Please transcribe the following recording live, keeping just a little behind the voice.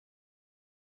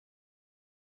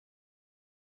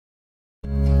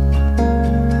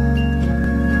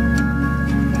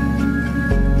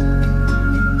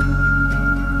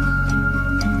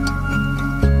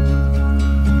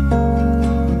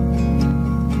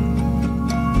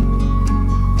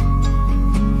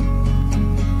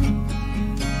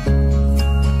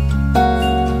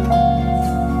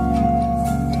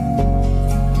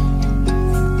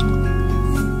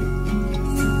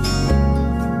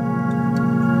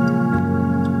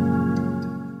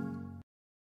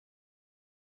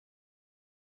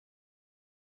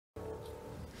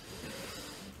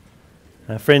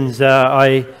Friends,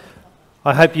 I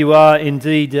hope you are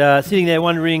indeed sitting there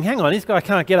wondering, hang on, this guy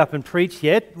can't get up and preach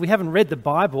yet. We haven't read the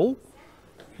Bible.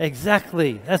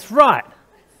 Exactly, that's right.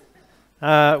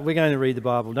 We're going to read the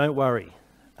Bible, don't worry.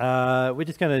 We're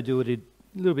just going to do it a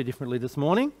little bit differently this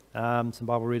morning. Some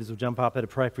Bible readers will jump up at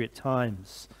appropriate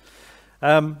times.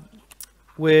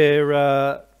 We're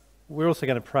also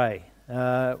going to pray.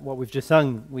 What we've just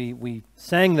sung, we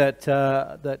sang that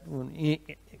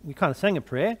we kind of sang a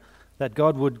prayer that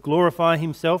God would glorify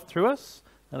himself through us.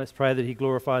 And let's pray that he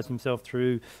glorifies himself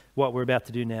through what we're about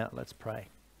to do now. Let's pray.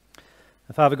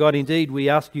 Father God, indeed, we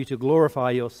ask you to glorify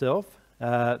yourself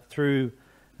through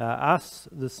us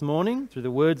this morning, through the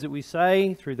words that we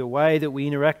say, through the way that we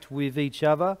interact with each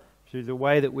other, through the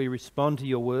way that we respond to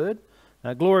your word.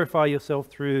 Glorify yourself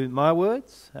through my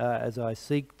words as I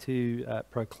seek to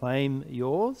proclaim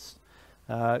yours.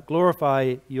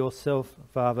 Glorify yourself,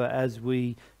 Father, as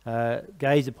we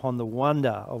gaze upon the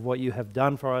wonder of what you have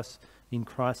done for us in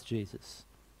Christ Jesus.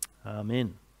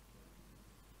 Amen.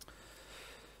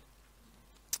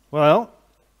 Well,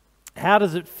 how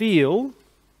does it feel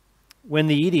when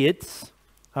the idiots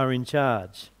are in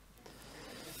charge?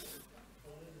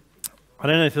 I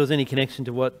don't know if there was any connection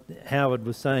to what Howard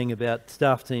was saying about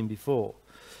staff team before.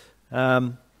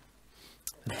 How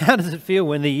does it feel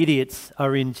when the idiots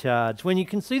are in charge? When you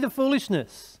can see the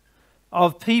foolishness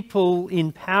of people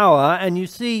in power and you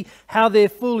see how their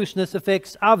foolishness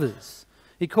affects others.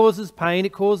 It causes pain,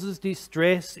 it causes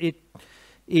distress, it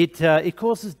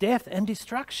causes death and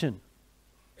destruction.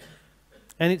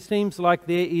 And it seems like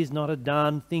there is not a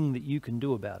darn thing that you can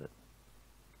do about it.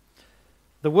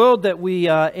 The world that we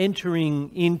are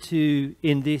entering into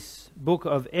in this book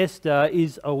of Esther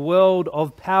is a world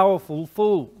of powerful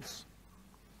fools.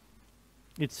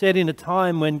 It's set in a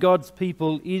time when God's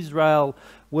people, Israel,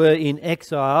 were in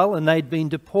exile and they'd been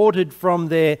deported from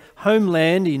their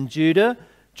homeland in Judah.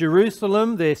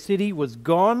 Jerusalem, their city, was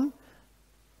gone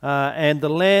and the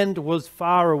land was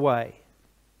far away.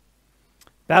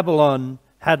 Babylon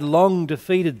had long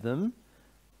defeated them,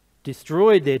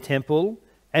 destroyed their temple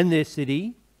and their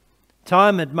city.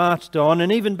 Time had marched on,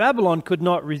 and even Babylon could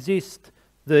not resist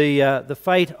the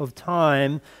fate of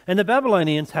time, and the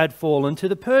Babylonians had fallen to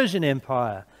the Persian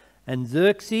Empire. And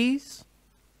Xerxes,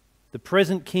 the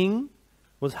present king,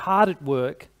 was hard at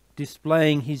work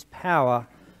displaying his power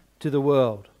to the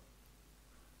world.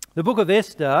 The book of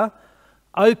Esther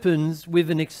opens with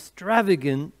an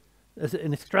extravagant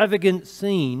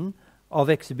scene of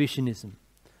exhibitionism.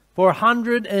 For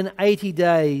 180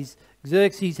 days,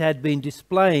 Xerxes had been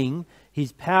displaying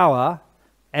his power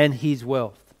and his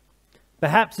wealth.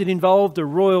 Perhaps it involved a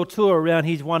royal tour around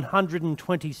his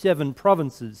 127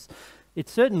 provinces. It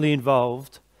certainly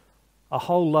involved a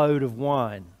whole load of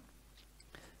wine.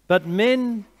 But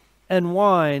men and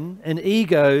wine and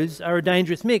egos are a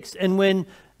dangerous mix. And when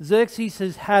Xerxes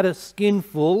has had a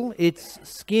skinful, it's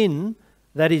skin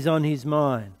that is on his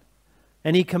mind.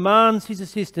 And he commands his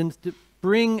assistants to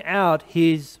bring out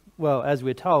his, well, as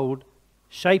we're told,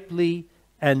 shapely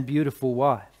and beautiful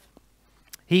wife.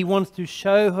 He wants to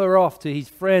show her off to his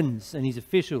friends and his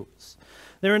officials.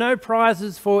 There are no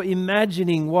prizes for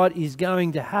imagining what is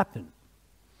going to happen.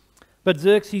 But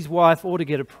Xerxes' wife ought to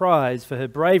get a prize for her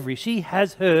bravery. She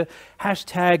has her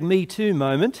 #MeToo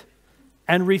moment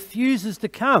and refuses to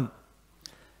come.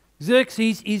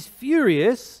 Xerxes is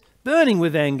furious, burning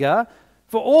with anger.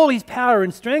 For all his power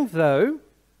and strength, though,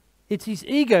 it's his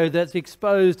ego that's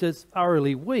exposed as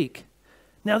thoroughly weak.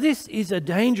 Now, this is a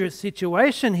dangerous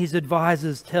situation, his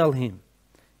advisors tell him.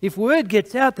 If word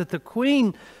gets out that the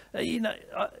queen,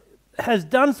 has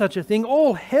done such a thing,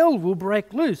 all hell will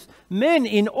break loose. Men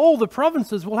in all the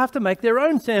provinces will have to make their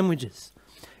own sandwiches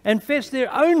and fetch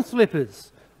their own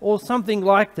slippers or something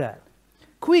like that.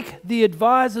 Quick, the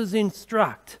advisors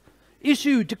instruct.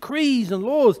 Issue decrees and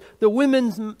laws. The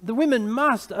women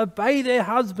must obey their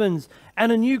husbands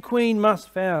and a new queen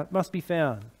must be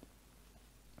found.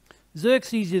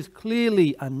 Xerxes is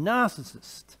clearly a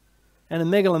narcissist and a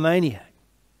megalomaniac.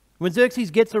 When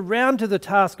Xerxes gets around to the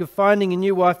task of finding a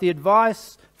new wife, the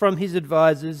advice from his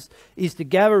advisors is to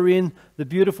gather in the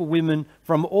beautiful women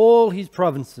from all his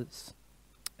provinces.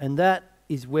 And that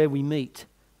is where we meet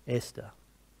Esther.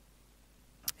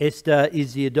 Esther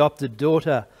is the adopted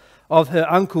daughter of her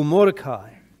uncle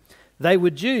Mordecai. They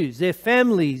were Jews, their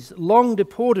families long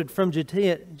deported from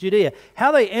Judea.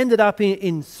 How they ended up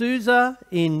in Susa,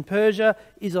 in Persia,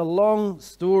 is a long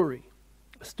story.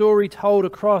 A story told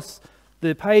across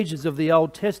the pages of the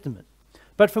Old Testament.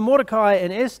 But for Mordecai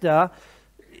and Esther,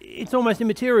 it's almost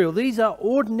immaterial. These are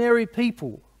ordinary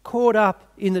people caught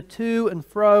up in the to and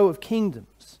fro of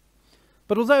kingdoms.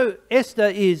 But although Esther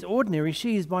is ordinary,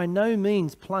 she is by no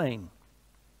means plain.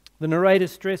 The narrator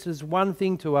stresses one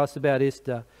thing to us about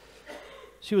Esther.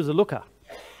 She was a looker.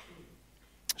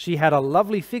 She had a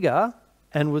lovely figure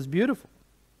and was beautiful.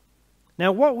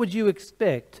 Now, what would you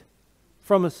expect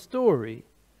from a story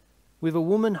with a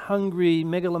woman-hungry,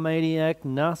 megalomaniac,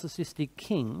 narcissistic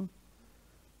king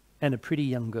and a pretty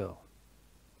young girl?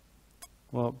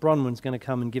 Well, Bronwyn's going to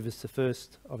come and give us the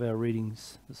first of our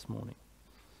readings this morning.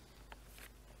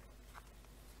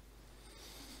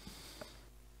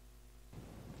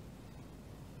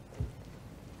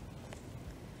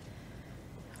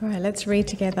 All right, let's read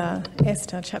together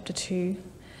Esther chapter 2,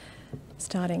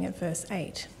 starting at verse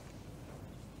 8.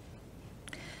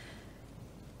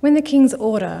 When the king's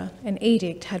order and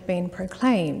edict had been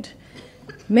proclaimed,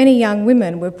 many young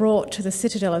women were brought to the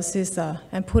citadel of Susa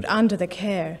and put under the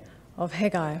care of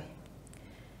Hegai.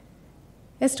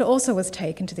 Esther also was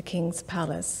taken to the king's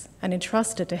palace and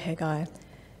entrusted to Hegai,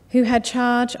 who had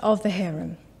charge of the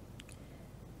harem.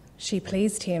 She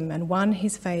pleased him and won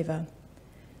his favour.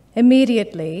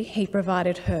 Immediately, he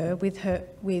provided her with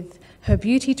her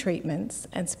beauty treatments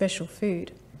and special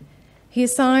food. He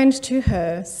assigned to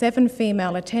her 7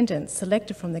 female attendants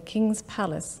selected from the king's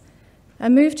palace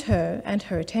and moved her and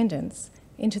her attendants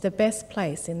into the best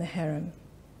place in the harem.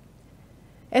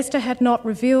 Esther had not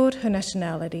revealed her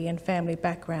nationality and family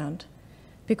background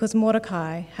because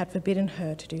Mordecai had forbidden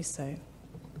her to do so.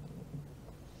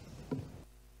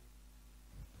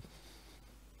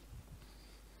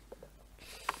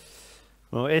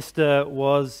 Well, Esther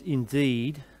was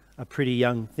indeed a pretty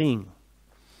young thing.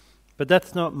 But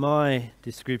that's not my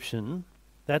description.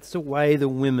 That's the way the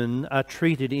women are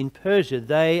treated in Persia.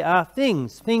 They are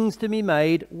things to be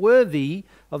made worthy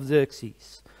of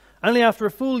Xerxes. Only after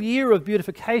a full year of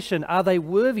beautification are they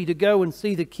worthy to go and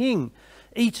see the king.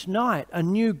 Each night, a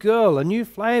new girl, a new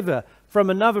flavour from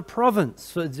another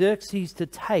province for Xerxes to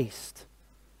taste.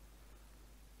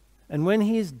 And when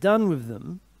he is done with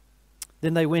them,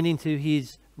 then they went into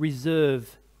his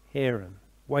reserve harem,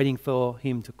 waiting for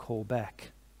him to call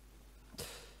back.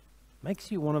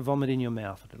 Makes you want to vomit in your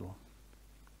mouth a little.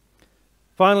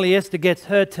 Finally, Esther gets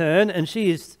her turn and she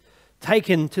is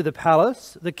taken to the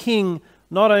palace. The king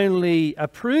not only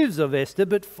approves of Esther,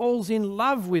 but falls in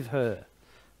love with her.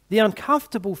 The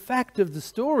uncomfortable fact of the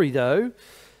story, though,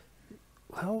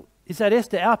 well, is that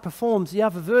Esther outperforms the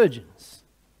other virgins.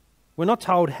 We're not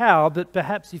told how, but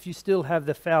perhaps if you still have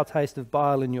the foul taste of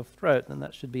bile in your throat, then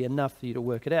that should be enough for you to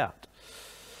work it out.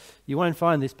 You won't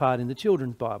find this part in the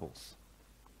children's Bibles.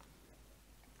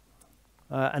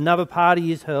 Another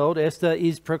party is held. Esther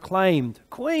is proclaimed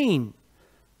queen.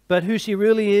 But who she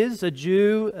really is, a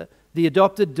Jew, the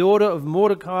adopted daughter of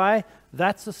Mordecai,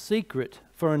 that's a secret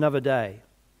for another day.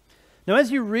 Now, as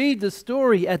you read the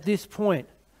story at this point,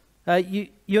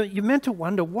 you're meant to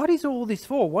wonder, what is all this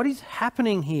for? What is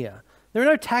happening here? There are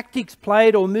no tactics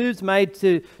played or moves made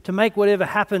to make whatever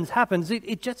happens.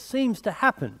 It just seems to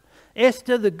happen.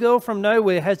 Esther, the girl from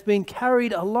nowhere, has been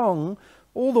carried along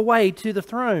all the way to the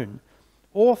throne.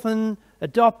 Orphan,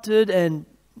 adopted and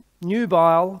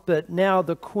nubile, but now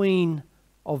the queen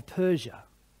of Persia.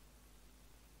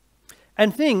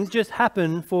 And things just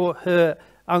happen for her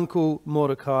uncle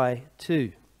Mordecai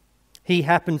too. He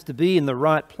happens to be in the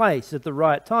right place at the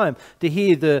right time to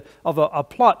hear of a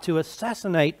plot to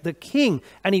assassinate the king.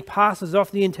 And he passes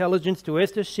off the intelligence to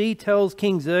Esther. She tells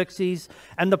King Xerxes,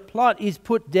 and the plot is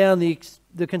put down.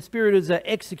 The conspirators are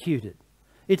executed.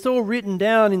 It's all written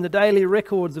down in the daily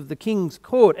records of the king's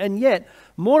court, and yet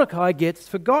Mordecai gets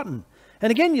forgotten.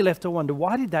 And again, you're left to wonder,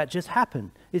 why did that just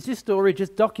happen? Is this story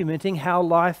just documenting how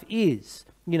life is?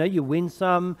 You know, you win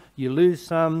some, you lose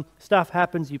some, stuff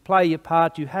happens, you play your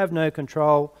part, you have no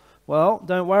control. Well,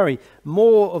 don't worry,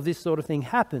 more of this sort of thing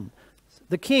happened.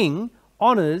 The king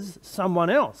honours someone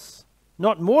else,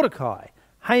 not Mordecai.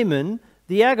 Haman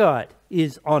the Agagite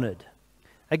is honoured.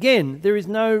 Again, there is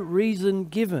no reason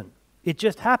given. It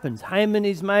just happens. Haman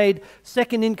is made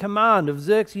second in command of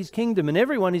Xerxes' kingdom, and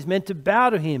everyone is meant to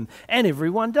bow to him, and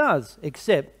everyone does,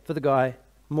 except for the guy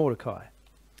Mordecai.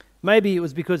 Maybe it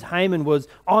was because Haman was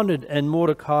honoured and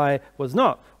Mordecai was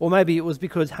not. Or maybe it was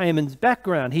because Haman's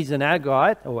background, he's an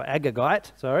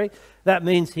Agagite, That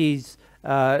means he's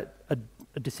a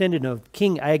descendant of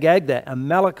King Agag, the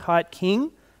Amalekite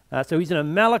king. So he's an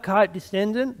Amalekite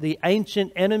descendant, the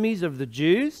ancient enemies of the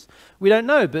Jews. We don't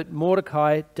know, but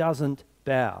Mordecai doesn't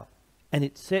bow. And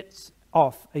it sets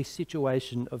off a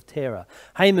situation of terror.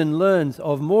 Haman learns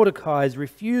of Mordecai's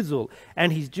refusal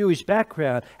and his Jewish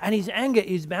background, and his anger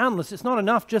is boundless. It's not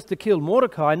enough just to kill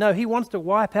Mordecai. No, he wants to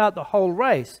wipe out the whole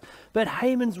race. But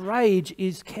Haman's rage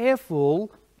is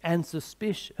careful and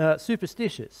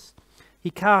superstitious. He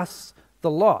casts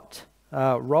the lot,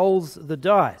 rolls the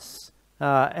dice,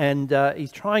 and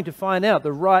he's trying to find out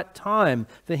the right time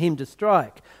for him to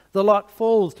strike. The lot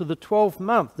falls to the 12th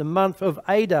month, the month of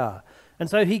Adar. And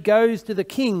so he goes to the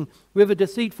king with a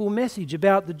deceitful message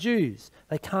about the Jews.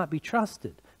 They can't be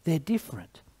trusted. They're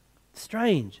different.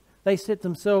 Strange. They set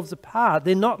themselves apart.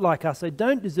 They're not like us. They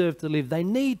don't deserve to live. They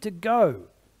need to go.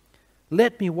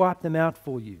 Let me wipe them out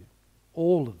for you.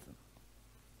 All of them.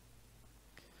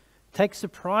 It takes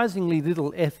surprisingly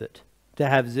little effort to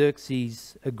have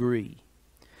Xerxes agree.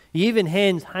 He even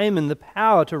hands Haman the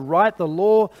power to write the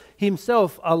law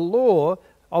himself, a law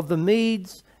of the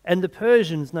Medes and the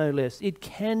Persians, no less. It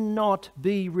cannot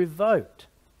be revoked.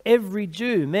 Every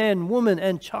Jew, man, woman,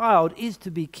 and child is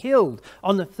to be killed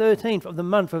on the 13th of the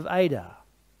month of Adar.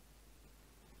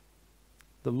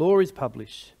 The law is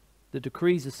published, the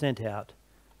decrees are sent out,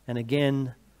 and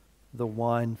again the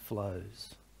wine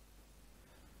flows.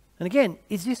 And again,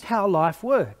 is this how life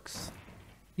works?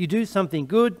 You do something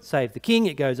good, save the king,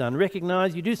 it goes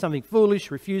unrecognized. You do something foolish,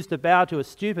 refuse to bow to a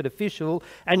stupid official,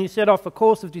 and you set off a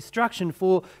course of destruction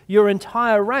for your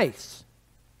entire race.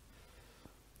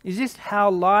 Is this how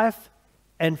life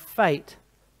and fate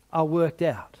are worked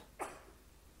out?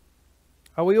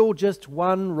 Are we all just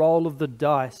one roll of the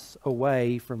dice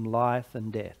away from life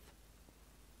and death?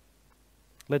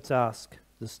 Let's ask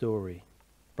the story.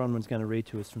 Bronwyn's going to read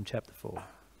to us from chapter 4.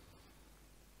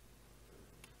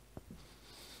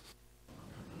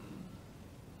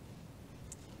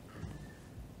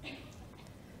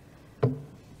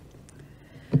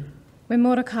 When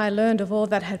Mordecai learned of all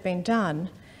that had been done,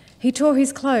 he tore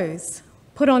his clothes,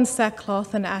 put on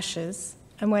sackcloth and ashes,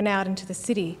 and went out into the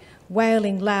city,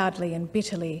 wailing loudly and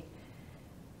bitterly.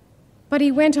 But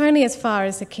he went only as far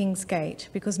as the king's gate,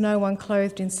 because no one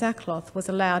clothed in sackcloth was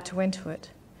allowed to enter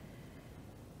it.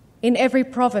 In every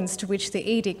province to which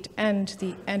the edict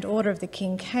and order of the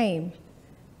king came,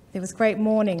 there was great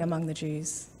mourning among the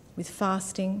Jews, with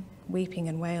fasting, weeping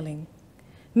and wailing.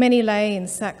 Many lay in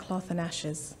sackcloth and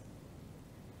ashes.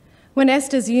 When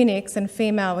Esther's eunuchs and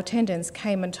female attendants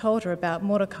came and told her about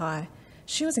Mordecai,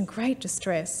 she was in great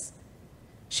distress.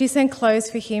 She sent clothes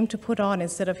for him to put on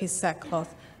instead of his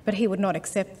sackcloth, but he would not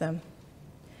accept them.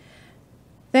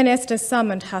 Then Esther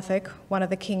summoned Hathach, one of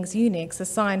the king's eunuchs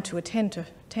assigned to attend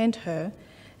her,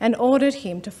 and ordered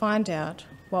him to find out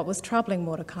what was troubling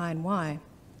Mordecai and why.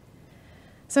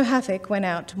 So Hathach went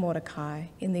out to Mordecai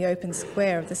in the open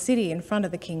square of the city in front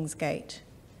of the king's gate.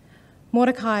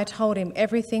 Mordecai told him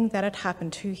everything that had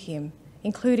happened to him,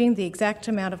 including the exact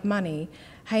amount of money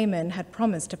Haman had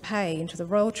promised to pay into the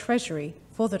royal treasury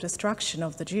for the destruction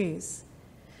of the Jews.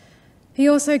 He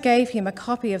also gave him a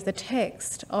copy of the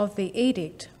text of the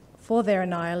edict for their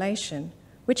annihilation,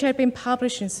 which had been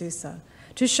published in Susa,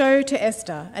 to show to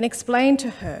Esther and explain to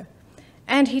her.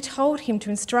 And he told him to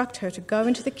instruct her to go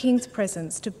into the king's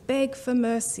presence to beg for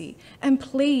mercy and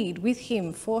plead with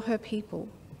him for her people.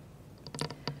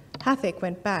 Hathach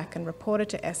went back and reported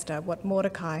to Esther what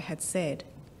Mordecai had said.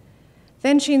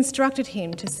 Then she instructed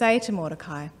him to say to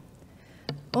Mordecai,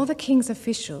 "All the king's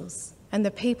officials and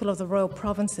the people of the royal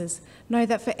provinces know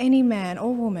that for any man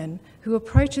or woman who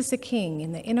approaches the king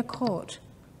in the inner court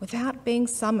without being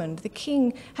summoned, the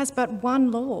king has but one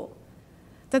law,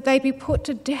 that they be put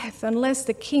to death unless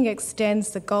the king extends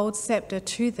the gold scepter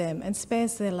to them and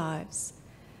spares their lives.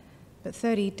 But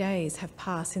 30 days have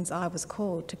passed since I was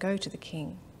called to go to the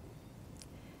king."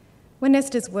 When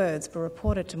Esther's words were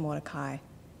reported to Mordecai,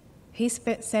 he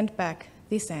sent back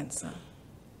this answer: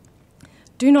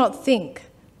 "Do not think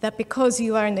that because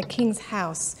you are in the king's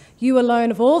house, you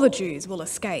alone of all the Jews will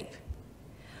escape.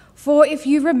 For if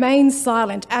you remain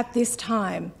silent at this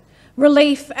time,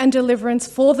 relief and deliverance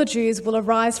for the Jews will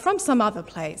arise from some other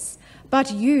place,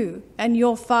 but you and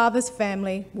your father's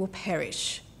family will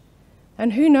perish.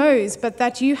 And who knows but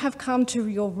that you have come to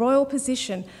your royal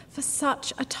position for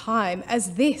such a time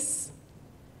as this?"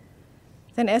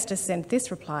 Then Esther sent this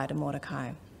reply to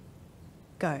Mordecai: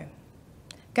 "Go,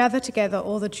 gather together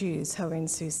all the Jews who are in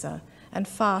Susa and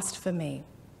fast for me.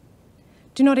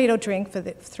 Do not eat or drink for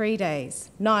 3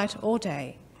 days, night or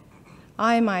day.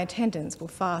 I and my attendants will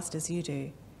fast as you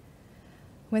do.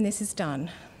 When this is done,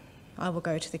 I will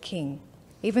go to the king,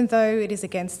 even though it is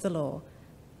against the law,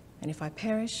 and if I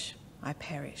perish, I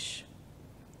perish."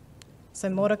 So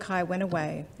Mordecai went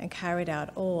away and carried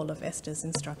out all of Esther's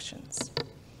instructions.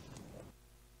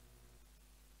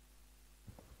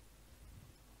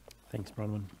 Thanks,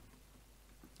 Bronwyn.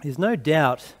 There's no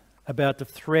doubt about the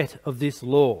threat of this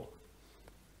law,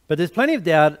 but there's plenty of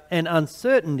doubt and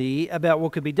uncertainty about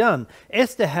what could be done.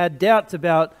 Esther had doubts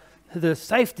about the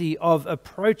safety of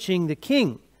approaching the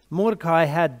king. Mordecai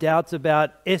had doubts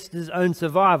about Esther's own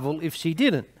survival if she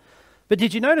didn't. But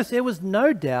did you notice there was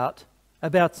no doubt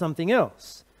about something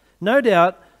else? No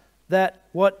doubt that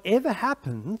whatever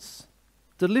happens,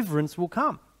 deliverance will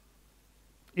come.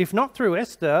 If not through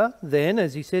Esther, then,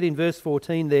 as he said in verse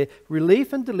 14 there,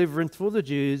 relief and deliverance for the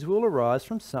Jews will arise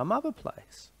from some other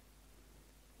place.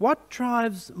 What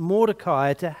drives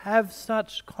Mordecai to have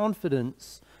such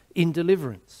confidence in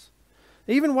deliverance?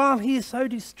 Even while he is so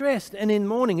distressed and in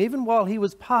mourning, even while he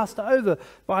was passed over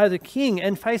by the king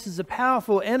and faces a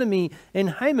powerful enemy in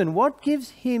Haman, what gives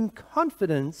him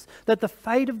confidence that the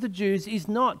fate of the Jews is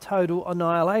not total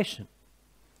annihilation?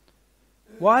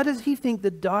 Why does he think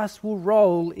the dice will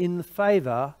roll in the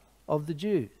favour of the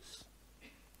Jews,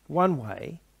 one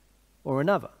way or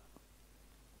another?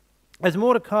 As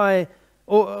Mordecai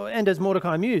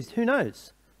mused, who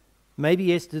knows?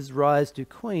 Maybe Esther's rise to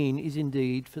queen is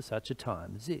indeed for such a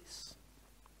time as this.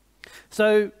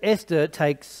 So Esther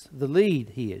takes the lead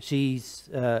here. She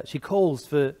calls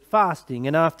for fasting,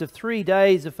 and after 3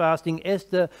 days of fasting,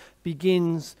 Esther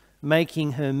begins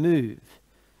making her move.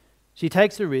 She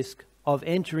takes a risk of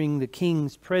entering the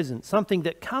king's presence, something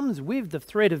that comes with the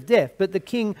threat of death. But the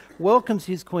king welcomes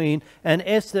his queen, and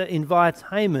Esther invites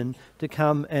Haman to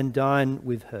come and dine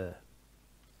with her.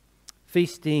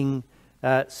 Feasting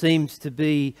and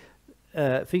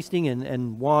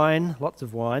wine, lots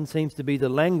of wine, seems to be the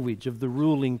language of the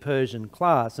ruling Persian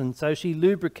class. And so she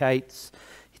lubricates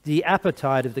the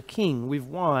appetite of the king with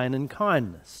wine and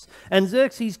kindness. And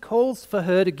Xerxes calls for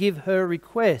her to give her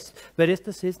request. But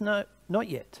Esther says, no, not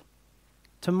yet.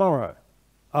 Tomorrow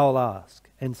I'll ask.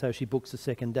 And so she books a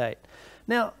second date.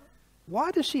 Now, why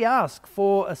does she ask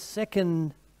for a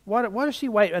second? Why does she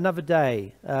wait another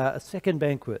day, a second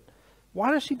banquet?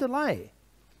 Why does she delay?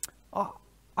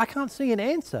 I can't see an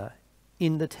answer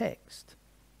in the text.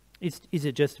 Is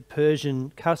it just a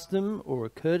Persian custom or a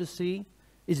courtesy?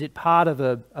 Is it part of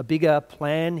a bigger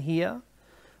plan here?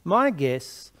 My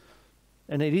guess,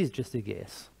 and it is just a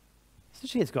guess, is that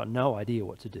she has got no idea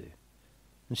what to do.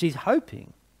 And she's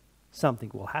hoping something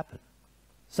will happen.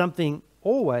 Something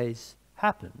always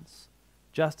happens,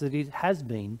 just as it has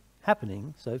been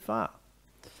happening so far.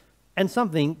 And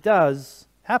something does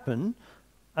happen,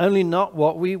 only not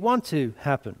what we want to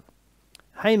happen.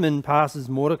 Haman passes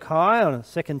Mordecai on a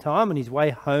second time on his way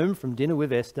home from dinner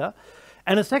with Esther.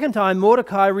 And a second time,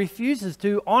 Mordecai refuses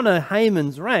to honour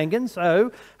Haman's rank, and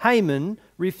so Haman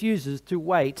refuses to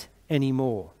wait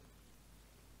anymore.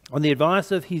 On the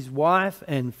advice of his wife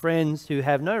and friends, who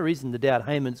have no reason to doubt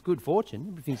Haman's good fortune,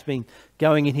 everything's been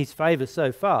going in his favour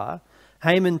so far,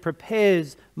 Haman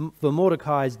prepares for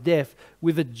Mordecai's death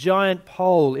with a giant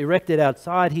pole erected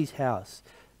outside his house,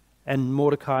 and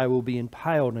Mordecai will be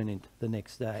impaled on it the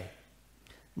next day.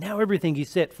 Now everything is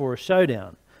set for a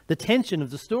showdown. The tension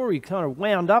of the story kind of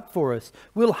wound up for us.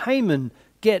 Will Haman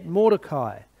get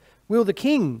Mordecai? Will the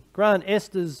king grant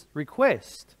Esther's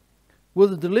request? Will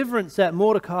the deliverance that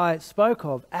Mordecai spoke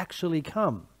of actually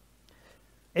come?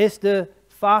 Esther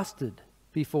fasted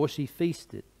before she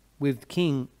feasted with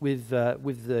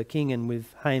the king and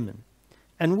with Haman.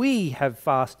 And we have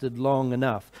fasted long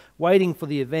enough, waiting for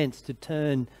the events to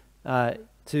turn in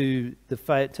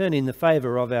the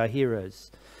favour of our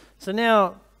heroes. So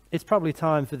now it's probably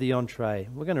time for the entree.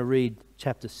 We're going to read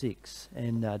chapter 6,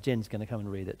 and Jen's going to come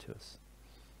and read it to us.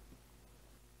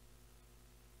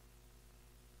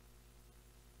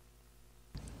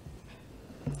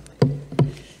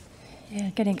 Yeah,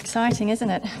 getting exciting, isn't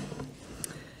it?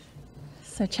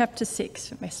 So chapter 6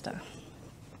 from Esther.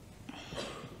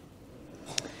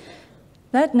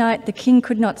 That night the king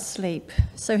could not sleep,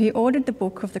 so he ordered the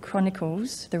book of the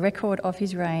Chronicles, the record of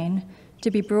his reign, to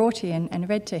be brought in and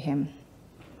read to him.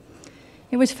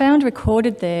 It was found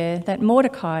recorded there that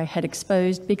Mordecai had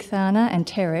exposed Bigthana and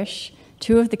Teresh,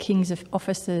 two of the king's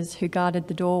officers who guarded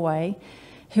the doorway,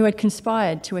 who had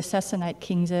conspired to assassinate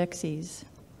King Xerxes.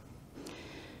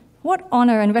 "What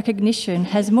honour and recognition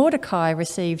has Mordecai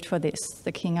received for this?"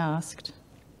 the king asked.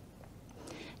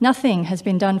 "Nothing has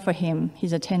been done for him,"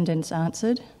 his attendants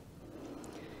answered.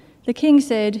 The king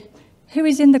said, "Who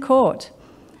is in the court?"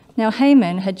 Now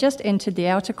Haman had just entered the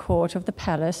outer court of the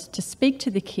palace to speak to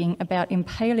the king about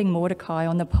impaling Mordecai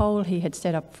on the pole he had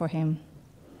set up for him.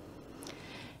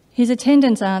 His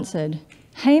attendants answered,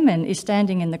 "Haman is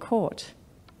standing in the court.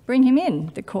 Bring him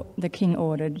in," the king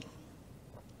ordered.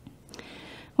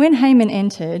 When Haman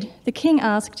entered, the king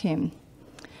asked him,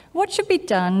 "What should be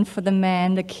done for the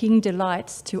man the king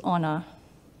delights to honour?"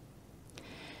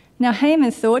 Now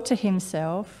Haman thought to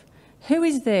himself, "Who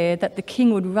is there that the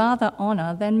king would rather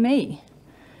honour than me?"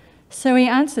 So he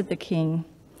answered the king,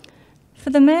 For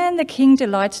the man the king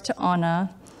delights to honour,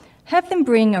 have them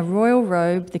bring a royal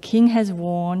robe the king has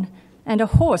worn, and a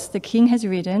horse the king has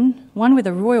ridden, one with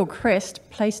a royal crest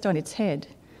placed on its head.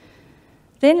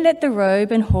 Then let the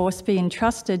robe and horse be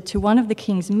entrusted to one of the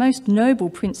king's most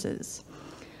noble princes.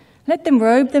 Let them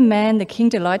robe the man the king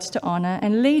delights to honour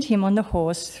and lead him on the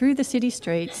horse through the city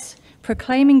streets,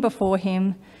 proclaiming before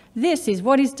him, 'This is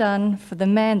what is done for the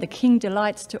man the king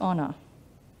delights to honour.'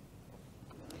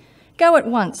 Go at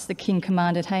once," the king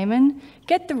commanded Haman,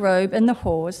 "get the robe and the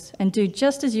horse, and do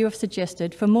just as you have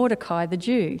suggested for Mordecai the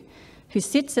Jew, who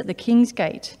sits at the king's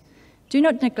gate. Do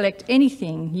not neglect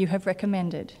anything you have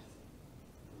recommended."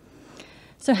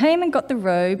 So Haman got the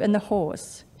robe and the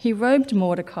horse. He robed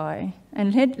Mordecai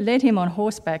and led him on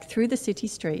horseback through the city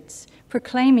streets,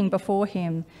 proclaiming before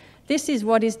him, "This is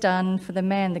what is done for the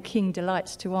man the king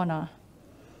delights to honour."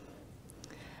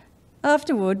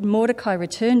 Afterward, Mordecai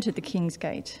returned to the king's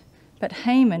gate, but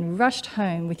Haman rushed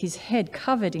home with his head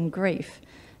covered in grief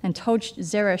and told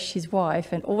Zeresh, his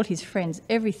wife, and all his friends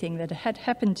everything that had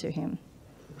happened to him.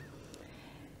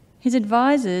 His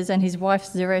advisers and his wife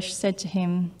Zeresh said to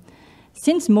him,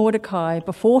 "Since Mordecai,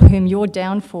 before whom your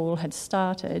downfall had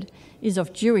started, is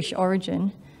of Jewish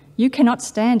origin, you cannot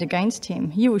stand against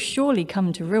him. You will surely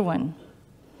come to ruin."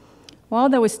 While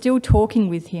they were still talking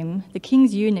with him, the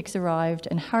king's eunuchs arrived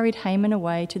and hurried Haman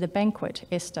away to the banquet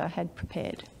Esther had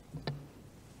prepared.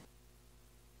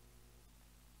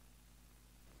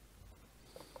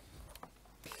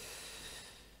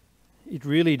 It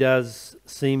really does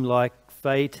seem like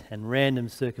fate and random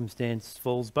circumstance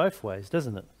falls both ways,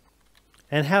 doesn't it?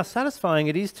 And how satisfying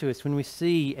it is to us when we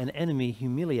see an enemy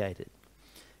humiliated.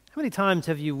 How many times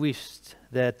have you wished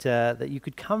that you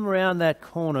could come around that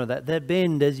corner, that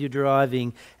bend as you're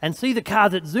driving, and see the car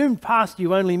that zoomed past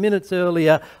you only minutes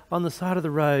earlier on the side of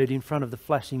the road in front of the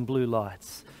flashing blue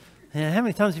lights? How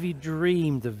many times have you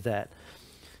dreamed of that?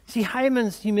 See,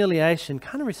 Haman's humiliation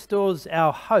kind of restores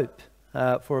our hope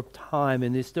for a time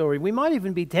in this story. We might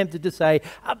even be tempted to say,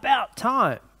 about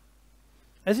time.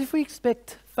 As if we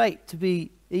expect fate to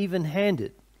be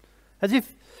even-handed. As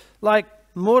if, like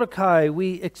Mordecai,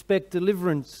 we expect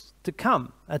deliverance to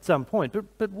come at some point.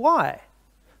 But why?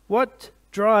 What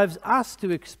drives us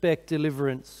to expect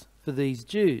deliverance for these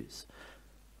Jews?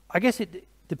 I guess it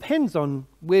depends on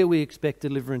where we expect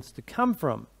deliverance to come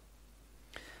from.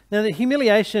 Now, the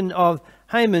humiliation of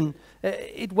Haman,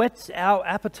 it whets our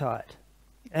appetite.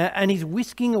 And he's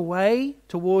whisking away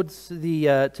towards to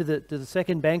the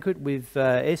second banquet with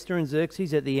Esther and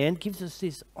Xerxes at the end, gives us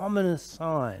this ominous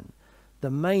sign. The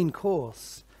main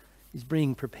course is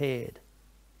being prepared.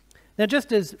 Now,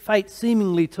 just as fate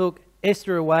seemingly took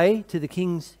Esther away to the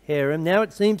king's harem, now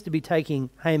it seems to be taking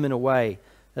Haman away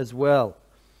as well.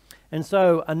 And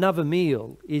so another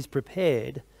meal is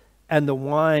prepared and the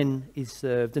wine is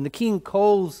served. And the king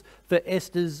calls for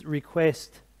Esther's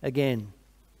request again.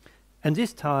 And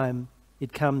this time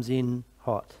it comes in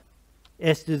hot.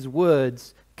 Esther's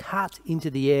words cut into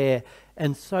the air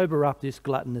and sober up this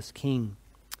gluttonous king.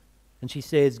 And she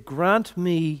says, "Grant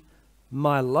me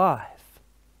my life.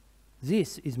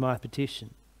 This is my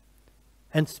petition.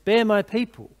 And spare my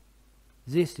people.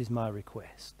 This is my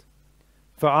request.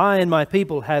 For I and my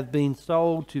people have been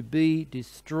sold to be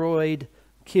destroyed,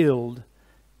 killed,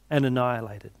 and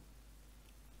annihilated."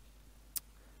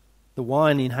 The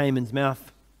wine in Haman's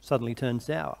mouth suddenly turns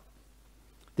sour.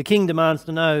 The king demands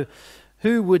to know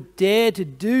who would dare to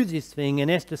do this thing, and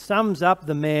Esther sums up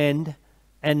the man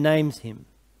and names him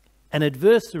an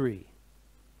adversary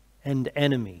and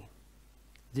enemy,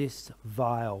 this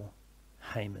vile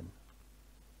Haman.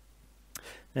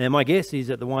 Now, my guess is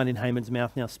that the wine in Haman's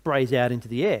mouth now sprays out into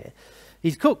the air.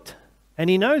 He's cooked, and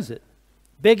he knows it.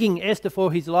 Begging Esther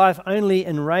for his life only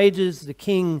enrages the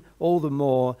king all the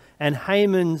more, and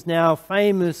Haman's now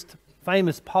famous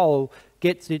pole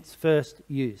gets its first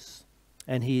use,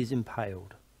 and he is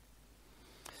impaled.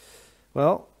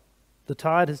 Well, the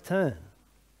tide has turned.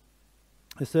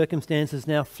 The circumstances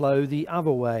now flow the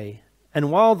other way. And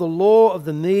while the law of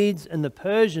the Medes and the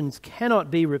Persians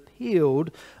cannot be repealed,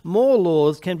 more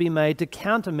laws can be made to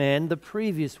countermand the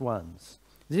previous ones.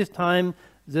 This time,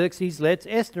 Xerxes lets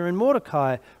Esther and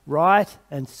Mordecai write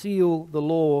and seal the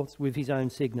laws with his own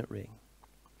signet ring.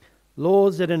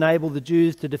 Laws that enable the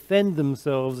Jews to defend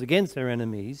themselves against their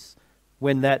enemies.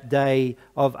 When that day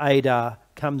of Adar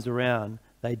comes around,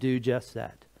 they do just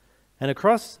that. And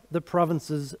across the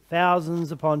provinces,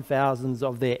 thousands upon thousands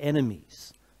of their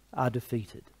enemies are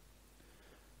defeated.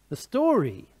 The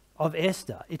story of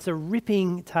Esther, it's a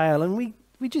ripping tale, and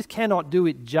we just cannot do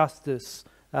it justice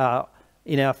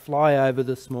in our flyover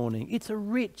this morning. It's a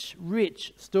rich,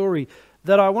 rich story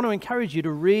that I want to encourage you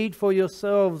to read for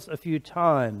yourselves a few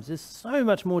times. There's so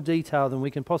much more detail than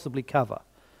we can possibly cover.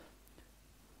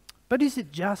 But is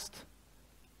it just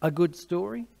a good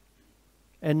story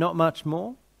and not much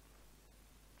more?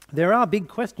 There are big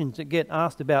questions that get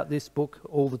asked about this book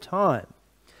all the time.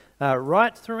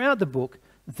 Right throughout the book,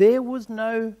 there was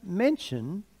no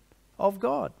mention of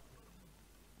God.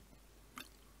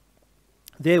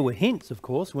 There were hints, of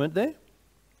course, weren't there?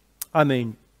 I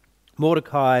mean,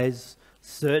 Mordecai's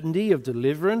certainty of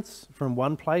deliverance from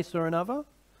one place or another.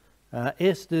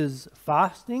 Esther's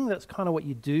fasting, that's kind of what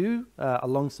you do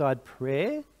alongside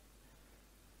prayer.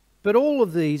 But all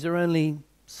of these are only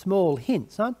small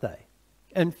hints, aren't they?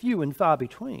 And few and far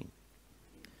between.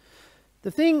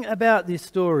 The thing about this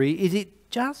story is it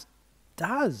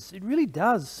really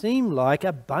does seem like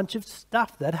a bunch of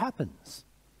stuff that happens.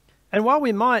 And while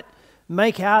we might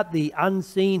make out the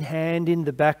unseen hand in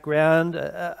the background,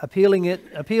 appealing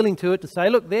to it to say,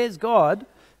 look, there's God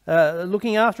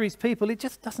looking after his people, it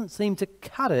just doesn't seem to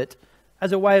cut it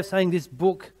as a way of saying this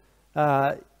book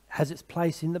has its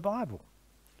place in the Bible.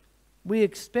 We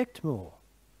expect more.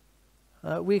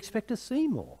 We expect to see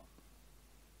more.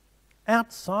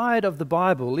 Outside of the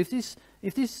Bible, if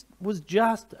this was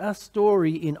just a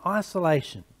story in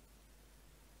isolation,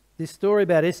 this story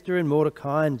about Esther and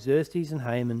Mordecai and Xerxes and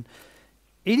Haman,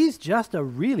 it is just a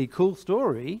really cool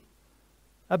story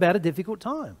about a difficult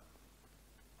time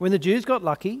when the Jews got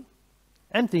lucky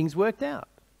and things worked out.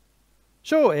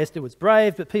 Sure, Esther was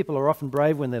brave, but people are often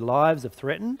brave when their lives are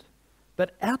threatened.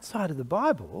 But outside of the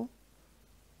Bible,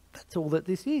 that's all that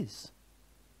this is.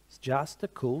 It's just a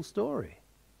cool story.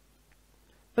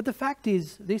 But the fact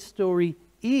is, this story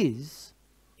is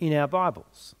in our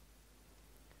Bibles.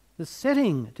 The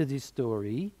setting to this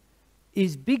story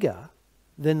is bigger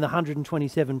than the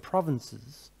 127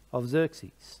 provinces of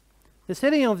Xerxes. The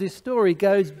setting of this story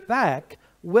goes back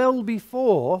well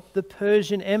before the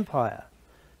Persian Empire,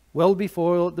 well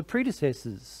before the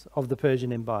predecessors of the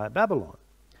Persian Empire, Babylon.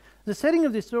 The setting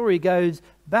of this story goes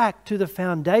back to the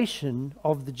foundation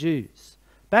of the Jews,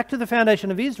 back to the foundation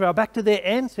of Israel, back to their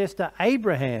ancestor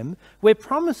Abraham, where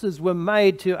promises were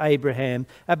made to Abraham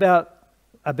about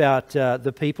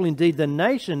the people, indeed the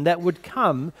nation, that would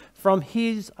come from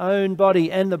his own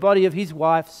body and the body of his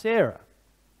wife Sarah.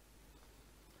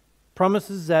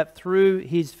 Promises that through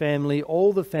his family,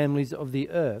 all the families of the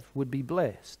earth would be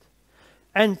blessed.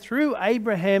 And through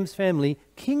Abraham's family,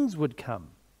 kings would come.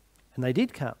 And they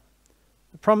did come.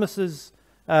 The promises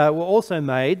were also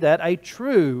made that a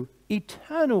true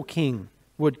eternal king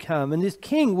would come, and this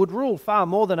king would rule far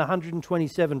more than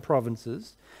 127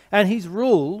 provinces, and his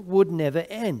rule would never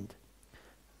end.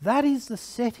 That is the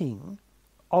setting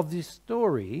of this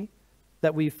story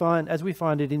that we find as we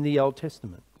find it in the Old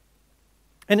Testament.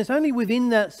 And it's only within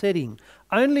that setting,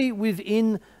 only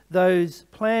within those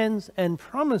plans and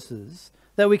promises,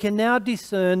 that we can now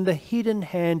discern the hidden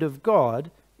hand of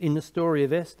God in the story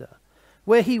of Esther,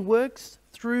 where he works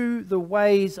through the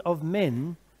ways of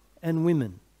men and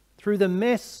women, through the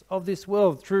mess of this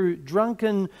world, through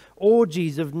drunken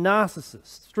orgies of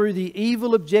narcissists, through the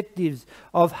evil objectives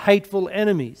of hateful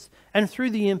enemies, and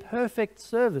through the imperfect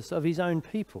service of his own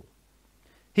people.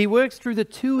 He works through the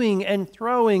toing and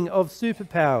throwing of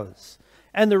superpowers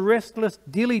and the restless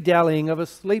dilly-dallying of a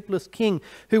sleepless king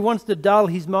who wants to dull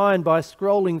his mind by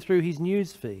scrolling through his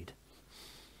news feed.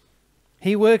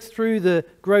 He works through the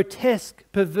grotesque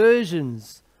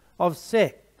perversions of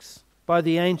sex by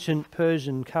the ancient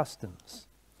Persian customs.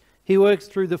 He works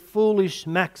through the foolish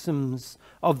maxims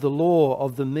of the law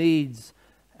of the Medes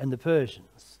and the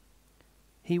Persians.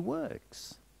 He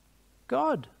works.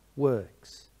 God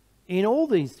works in all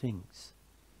these things,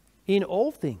 in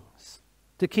all things,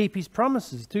 to keep his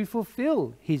promises, to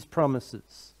fulfill his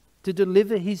promises, to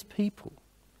deliver his people.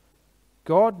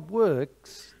 God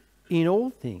works in all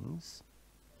things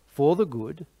for the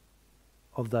good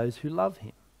of those who love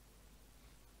him.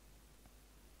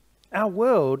 Our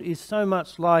world is so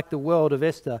much like the world of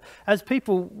Esther. As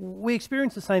people, we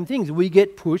experience the same things. We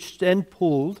get pushed and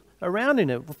pulled around in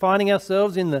it. We're finding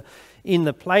ourselves in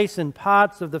the place and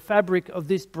parts of the fabric of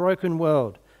this broken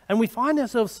world. And we find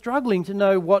ourselves struggling to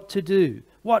know what to do,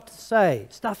 what to say,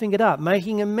 stuffing it up,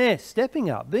 making a mess, stepping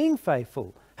up, being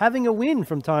faithful, having a win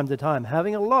from time to time,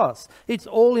 having a loss. It's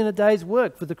all in a day's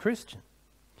work for the Christian.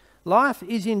 Life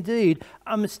is indeed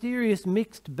a mysterious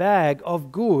mixed bag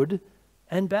of good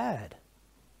and bad,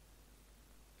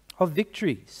 of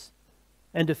victories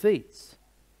and defeats.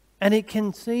 And it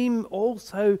can seem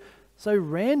also so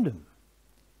random,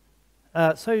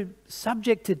 so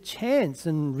subject to chance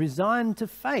and resigned to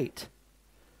fate.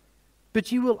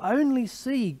 But you will only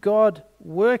see God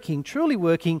working, truly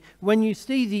working, when you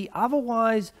see the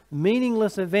otherwise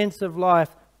meaningless events of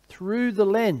life through the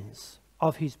lens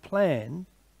of his plan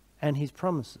and his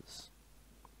promises.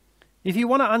 If you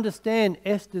want to understand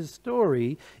Esther's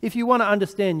story, if you want to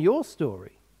understand your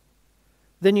story,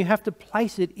 then you have to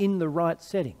place it in the right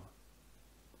setting.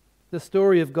 The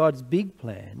story of God's big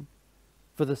plan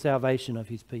for the salvation of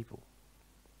his people.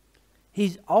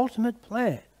 His ultimate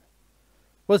plan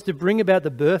was to bring about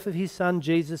the birth of his son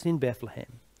Jesus in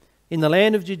Bethlehem, in the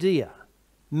land of Judea,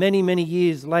 many, many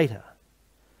years later,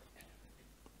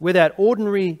 where that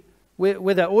ordinary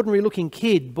looking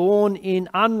kid born in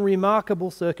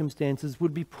unremarkable circumstances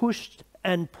would be pushed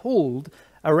and pulled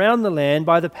around the land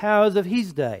by the powers of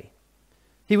his day.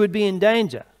 He would be in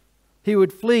danger. He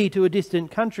would flee to a distant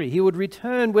country. He would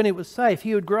return when it was safe.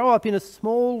 He would grow up in a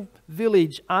small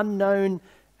village, unknown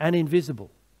and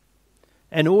invisible.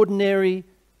 An ordinary,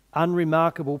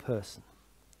 unremarkable person,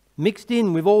 mixed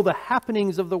in with all the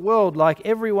happenings of the world like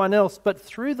everyone else, but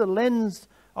through the lens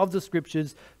of the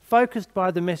Scriptures, focused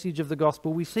by the message of the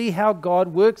gospel, we see how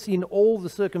God works in all the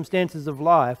circumstances of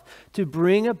life to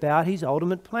bring about his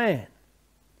ultimate plan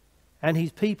and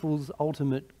his people's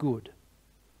ultimate good.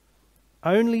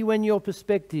 Only when your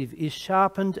perspective is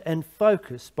sharpened and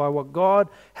focused by what God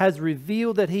has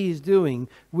revealed that he is doing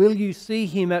will you see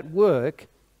him at work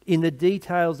in the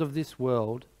details of this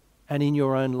world and in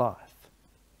your own life.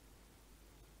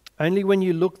 Only when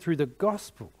you look through the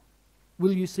gospel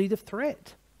will you see the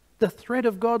threat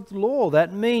of God's law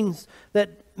that means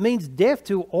death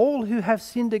to all who have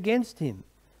sinned against him.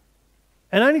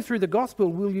 And only through the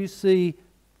gospel will you see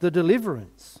the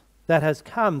deliverance that has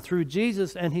come through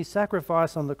Jesus and his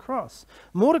sacrifice on the cross.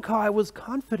 Mordecai was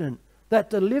confident that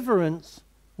deliverance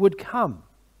would come.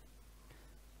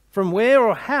 From where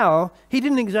or how, he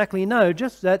didn't exactly know,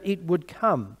 just that it would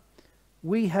come.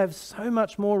 We have so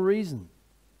much more reason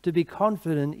to be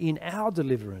confident in our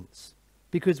deliverance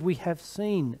because we have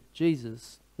seen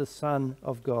Jesus, the Son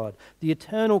of God, the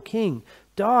eternal King,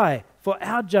 die for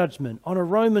our judgment on a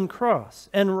Roman cross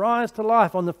and rise to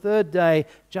life on the third day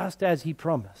just as he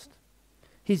promised.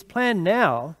 His plan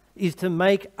now is to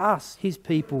make us, his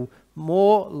people,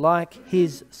 more like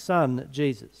his Son,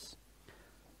 Jesus.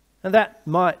 And that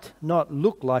might not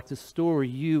look like the story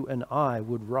you and I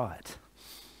would write.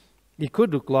 It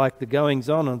could look like the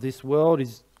goings-on of this world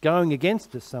is going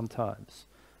against us sometimes.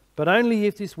 But only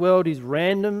if this world is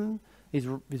random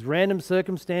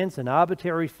circumstance and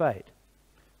arbitrary fate.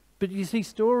 But you see,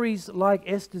 stories like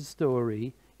Esther's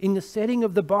story, in the setting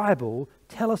of the Bible,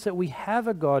 tell us that we have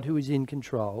a God who is in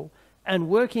control and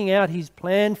working out his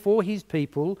plan for his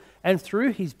people and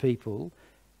through his people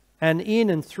and in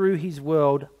and through his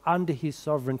world under his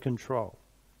sovereign control.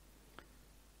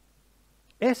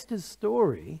 Esther's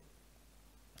story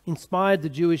inspired the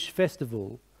Jewish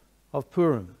festival of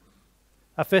Purim,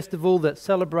 a festival that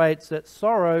celebrates that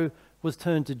sorrow was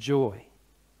turned to joy.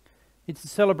 It's a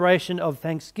celebration of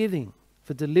thanksgiving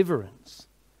for deliverance.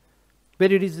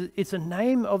 But it's a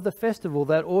name of the festival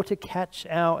that ought to catch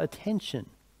our attention.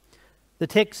 The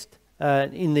text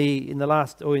in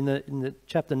the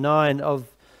chapter 9 of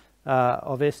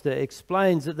Esther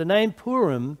explains that the name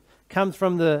Purim comes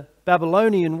from the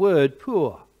Babylonian word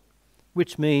pur,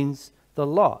 which means the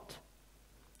lot.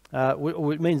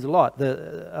 It means a lot,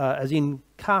 as in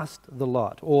cast the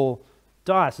lot, or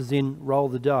dice, as in roll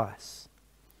the dice.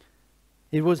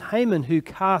 It was Haman who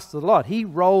cast the lot. He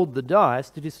rolled the dice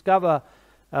to discover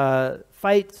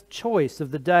fate's choice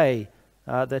of the day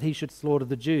that he should slaughter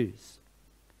the Jews.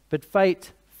 But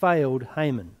fate failed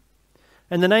Haman.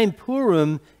 And the name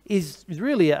Purim is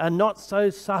really a not so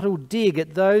subtle dig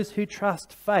at those who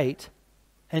trust fate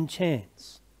and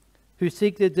chance, who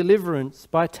seek their deliverance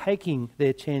by taking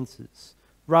their chances,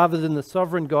 rather than the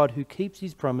sovereign God who keeps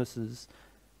his promises,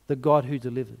 the God who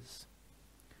delivers.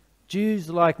 Jews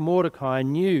like Mordecai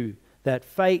knew that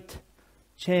fate,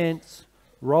 chance,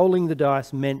 rolling the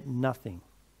dice meant nothing.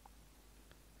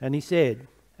 And he said,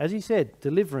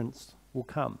 deliverance will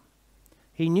come.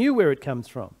 He knew where it comes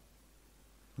from.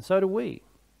 And so do we.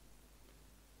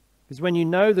 Because when you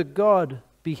know the God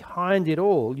behind it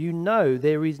all, you know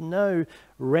there is no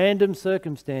random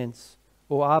circumstance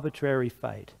or arbitrary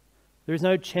fate. There is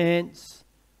no chance,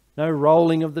 no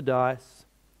rolling of the dice.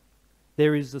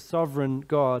 There is the sovereign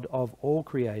God of all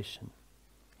creation.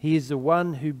 He is the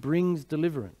one who brings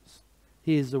deliverance.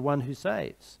 He is the one who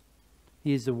saves.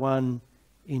 He is the one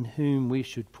in whom we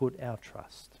should put our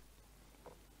trust.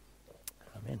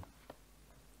 Amen.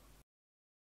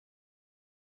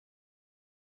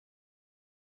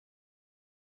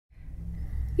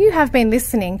 You have been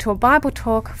listening to a Bible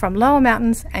talk from Lower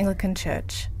Mountains Anglican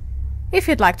Church. If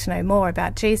you'd like to know more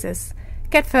about Jesus,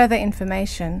 get further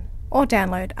information, or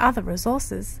download other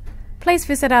resources, please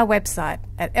visit our website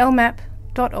at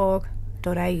lmap.org.au.